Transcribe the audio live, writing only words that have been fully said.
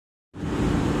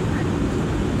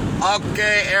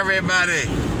Okay, everybody.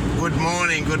 Good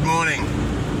morning, good morning.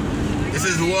 This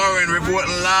is Warren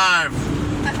reporting live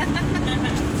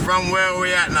from where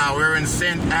we're at now. We're in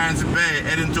St. Anne's Bay,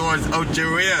 heading towards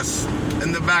Ocherias.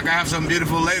 In the back, I have some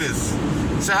beautiful ladies.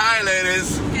 Say hi,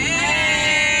 ladies.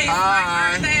 Hey!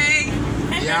 Hi. It's my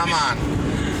birthday. Yeah, man.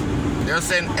 They're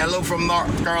saying hello from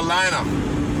North Carolina.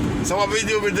 So what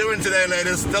we're doing today,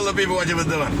 ladies? Tell the people what you've been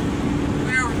doing.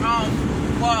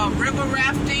 We're river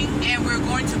rafting, and we're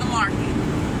going to the market.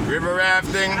 River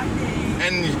rafting,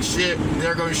 and shit,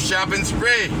 they're going shopping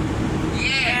spree.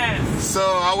 Yes. So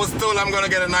I was told I'm gonna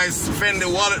get a nice Fendi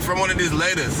wallet from one of these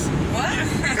ladies. What?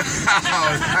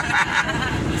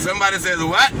 Somebody says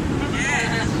what?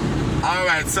 Yes.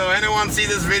 Alright, so anyone see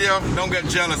this video, don't get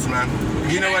jealous, man.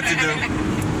 You know what to do.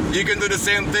 You can do the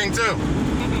same thing too.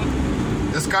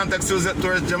 Just contact Suzette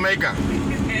towards Jamaica.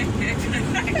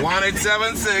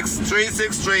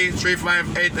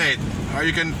 1-876-363-3588. Or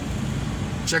you can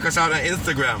check us out on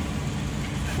Instagram.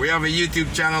 We have a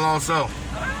YouTube channel also.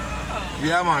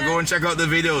 Yeah, man, go and check out the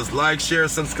videos. Like, share,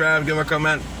 subscribe, give a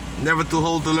comment. Never too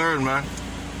old to learn, man.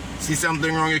 See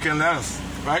something wrong, you can let us,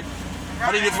 right?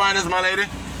 How did you find us, my lady?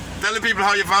 Tell the people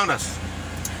how you found us.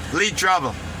 Lead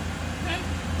Travel.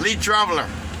 Lead Traveler.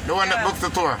 The one that books the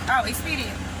tour. Oh,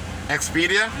 Expedia.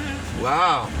 Expedia?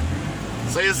 Wow.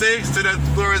 So you see, student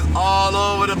tour is all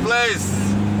over the place.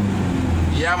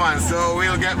 Yeah, man, so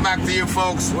we'll get back to you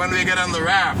folks when we get on the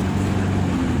raft.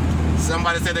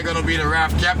 Somebody said they're gonna be the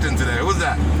raft captain today. Who's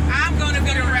that? I'm gonna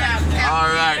be the raft captain. All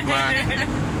right, man.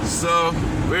 So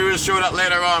we will show that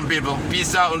later on, people.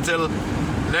 Peace out until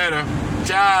later.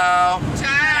 Ciao.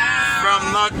 Ciao.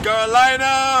 From North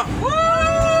Carolina. Woo!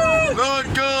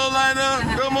 North Carolina.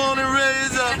 Come on and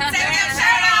raise up. Take your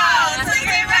shirt off.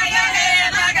 Swing it right your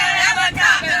head like a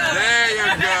helicopter. There you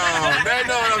go. They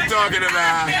know what I'm talking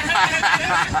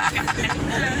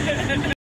about.